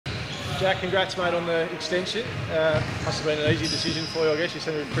Jack, congrats mate on the extension. Must have been an easy decision for you, I guess. You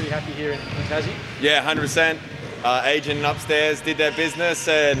seem to be pretty happy here in Tassie. Yeah, 100%. Agent upstairs did their business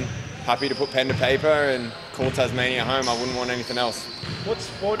and happy to put pen to paper and call Tasmania home. I wouldn't want anything else.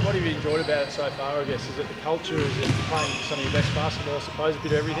 What have you enjoyed about it so far, I guess? Is it the culture? Is it playing some of your best basketball, I suppose, a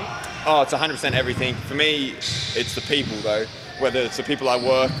bit of everything? Oh, it's 100% everything. For me, it's the people though. Whether it's the people I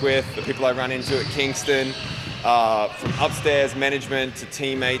work with, the people I run into at Kingston, from upstairs management to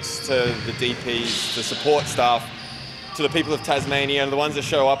teammates to the DPs, to support staff, to the people of Tasmania, the ones that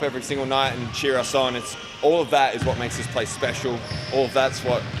show up every single night and cheer us on. It's all of that is what makes this place special. All of that's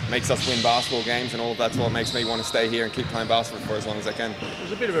what makes us win basketball games, and all of that's what makes me want to stay here and keep playing basketball for as long as I can. It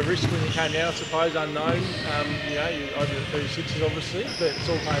was a bit of a risk when you came down, I suppose, unknown. You over the 36s, obviously, but it's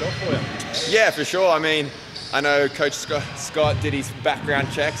all paid off for you. Yeah, for sure. I mean, I know Coach Scott did his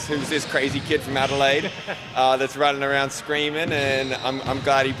background checks. Who's this crazy kid from Adelaide that's running around screaming? And I'm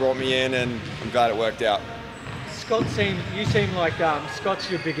glad he brought me in, and I'm glad it worked out. You seem like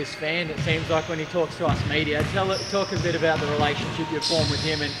Scott's your biggest fan, it seems like, when he talks to us media. Talk a bit about the relationship you've formed with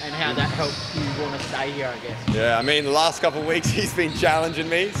him and how that helps you want to stay here, I guess. Yeah, I mean, the last couple of weeks he's been challenging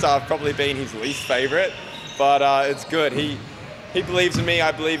me, so I've probably been his least favourite. But it's good. He believes in me,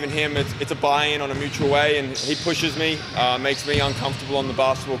 I believe in him. It's a buy-in on a mutual way, and he pushes me, makes me uncomfortable on the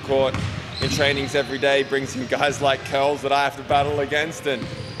basketball court. In trainings every day, brings in guys like Curls that I have to battle against, and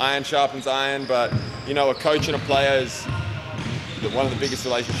iron sharpens iron. But you know, a coach and a player is one of the biggest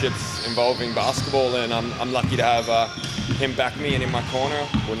relationships involving basketball, and I'm lucky to have him back me and in my corner.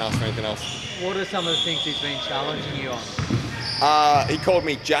 Wouldn't ask for anything else. What are some of the things he's been challenging you on? He called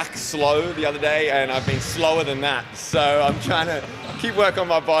me Jack Slow the other day, and I've been slower than that. So I'm trying to keep work on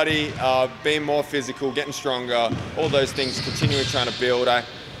my body, being more physical, getting stronger, all those things, continuing trying to build.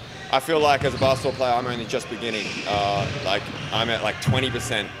 I feel like as a basketball player, I'm only just beginning. Like I'm at like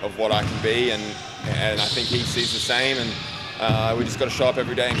 20% of what I can be, and I think he sees the same. And we just got to show up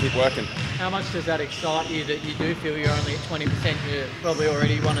every day and keep working. How much does that excite you that you do feel you're only at 20%? You're probably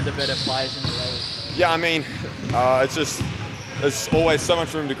already one of the better players in the league. Yeah, I mean, it's just there's always so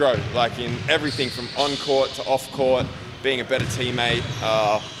much room to grow. Like in everything from on court to off court. Being a better teammate,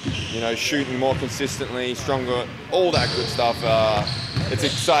 shooting more consistently, stronger, all that good stuff. It's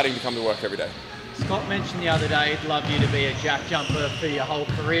exciting to come to work every day. Scott mentioned the other day he'd love you to be a jack jumper for your whole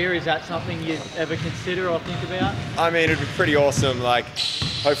career. Is that something you'd ever consider or think about? I mean, it'd be pretty awesome. Like,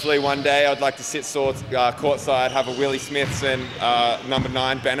 hopefully one day I'd like to sit courtside, have a Willie Smiths and number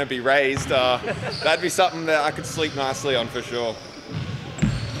 9 banner be raised. That'd be something that I could sleep nicely on for sure.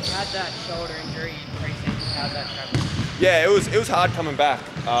 You had that shoulder injury in pre-season. How's that traveling? Yeah, it was hard coming back.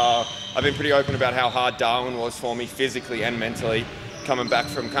 I've been pretty open about how hard Darwin was for me physically and mentally, coming back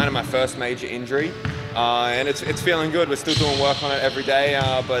from kind of my first major injury. And it's feeling good. We're still doing work on it every day,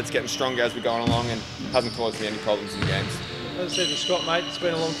 but it's getting stronger as we're going along and hasn't caused me any problems in the games. As I said to Scott, mate, it's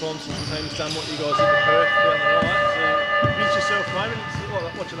been a long time since the team's done what you guys did at Perth the other night. So, pinch yourself a moment. It's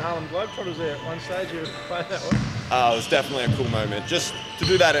like watching the Harlem Globetrotters there at one stage. You were playing that one. It was definitely a cool moment. Just to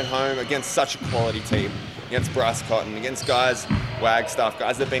do that at home against such a quality team. Against Bryce Cotton, against guys, Wagstaff,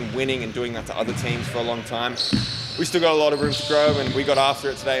 guys that have been winning and doing that to other teams for a long time. We still got a lot of room to grow, and we got after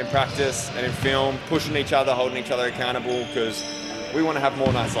it today in practice and in film, pushing each other, holding each other accountable, because we want to have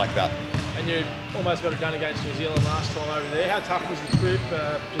more nights like that. And you almost got it done against New Zealand last time over there. How tough was the trip,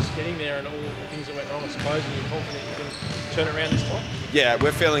 just getting there and all the things that went wrong, I suppose, and you're confident you can turn it around this time? Yeah,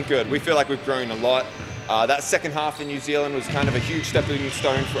 we're feeling good. We feel like we've grown a lot. That second half in New Zealand was kind of a huge stepping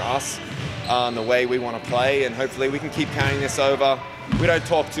stone for us. The way we want to play, and hopefully we can keep carrying this over. We don't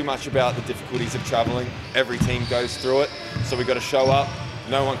talk too much about the difficulties of traveling. Every team goes through it, so we've got to show up,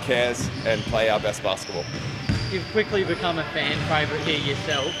 no one cares, and play our best basketball. You've quickly become a fan favourite here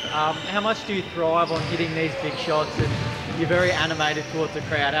yourself. How much do you thrive on hitting these big shots, and you're very animated towards the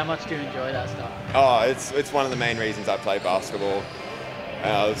crowd? How much do you enjoy that stuff? Oh, it's one of the main reasons I play basketball.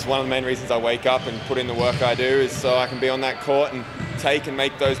 It's one of the main reasons I wake up and put in the work I do, is so I can be on that court and take and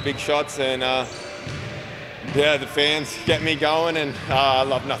make those big shots. And yeah, the fans get me going, and I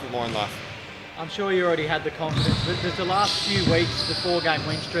love nothing more in life. I'm sure you already had the confidence, but does the last few weeks, the 4-game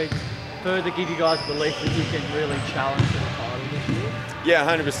win streak, further give you guys belief that you can really challenge for the title this year?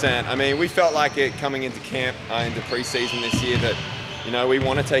 Yeah, 100%. I mean, we felt like it coming into camp, into pre-season this year, that we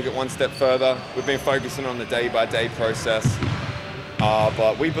want to take it one step further. We've been focusing on the day-by-day process.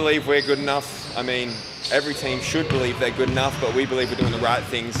 But we believe we're good enough. I mean, every team should believe they're good enough, but we believe we're doing the right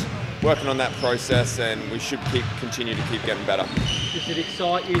things, working on that process, and we should continue to keep getting better. Does it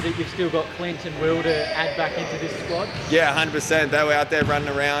excite you that you've still got Clint and Will to add back into this squad? Yeah, 100%. They were out there running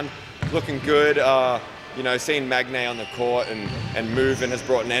around, looking good. you know, seeing McVeigh on the court and moving has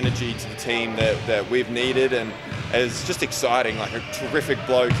brought an energy to the team that we've needed, and it's just exciting. Like a terrific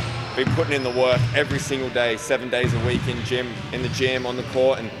bloke, been putting in the work every single day, 7 days a week in the gym, on the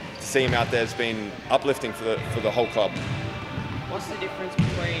court, and to see him out there has been uplifting for the whole club. What's the difference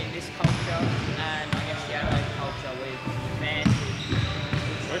between this culture and I guess the Adelaide culture with fans?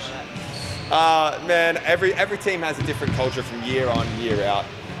 Man, every team has a different culture from year on, year out.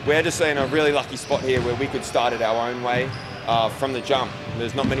 We're just in a really lucky spot here where we could start it our own way from the jump.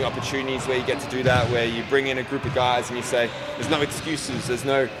 There's not many opportunities where you get to do that, where you bring in a group of guys and you say, there's no excuses, there's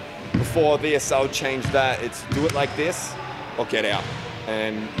no, before VSL changed that, it's do it like this or get out.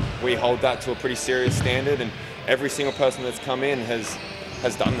 And we hold that to a pretty serious standard, and every single person that's come in has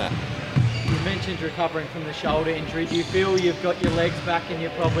done that. You mentioned recovering from the shoulder injury. Do you feel you've got your legs back and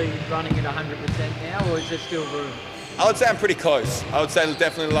you're probably running at 100% now, or is there still room? I would say I'm pretty close. I would say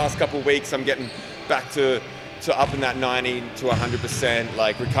definitely the last couple of weeks I'm getting back to up in that 90 to 100%.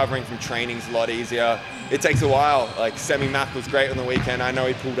 Like recovering from training's a lot easier. It takes a while. Like Semi Mac was great on the weekend. I know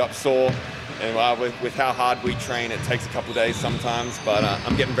he pulled up sore, and with how hard we train, it takes a couple of days sometimes. But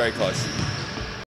I'm getting very close.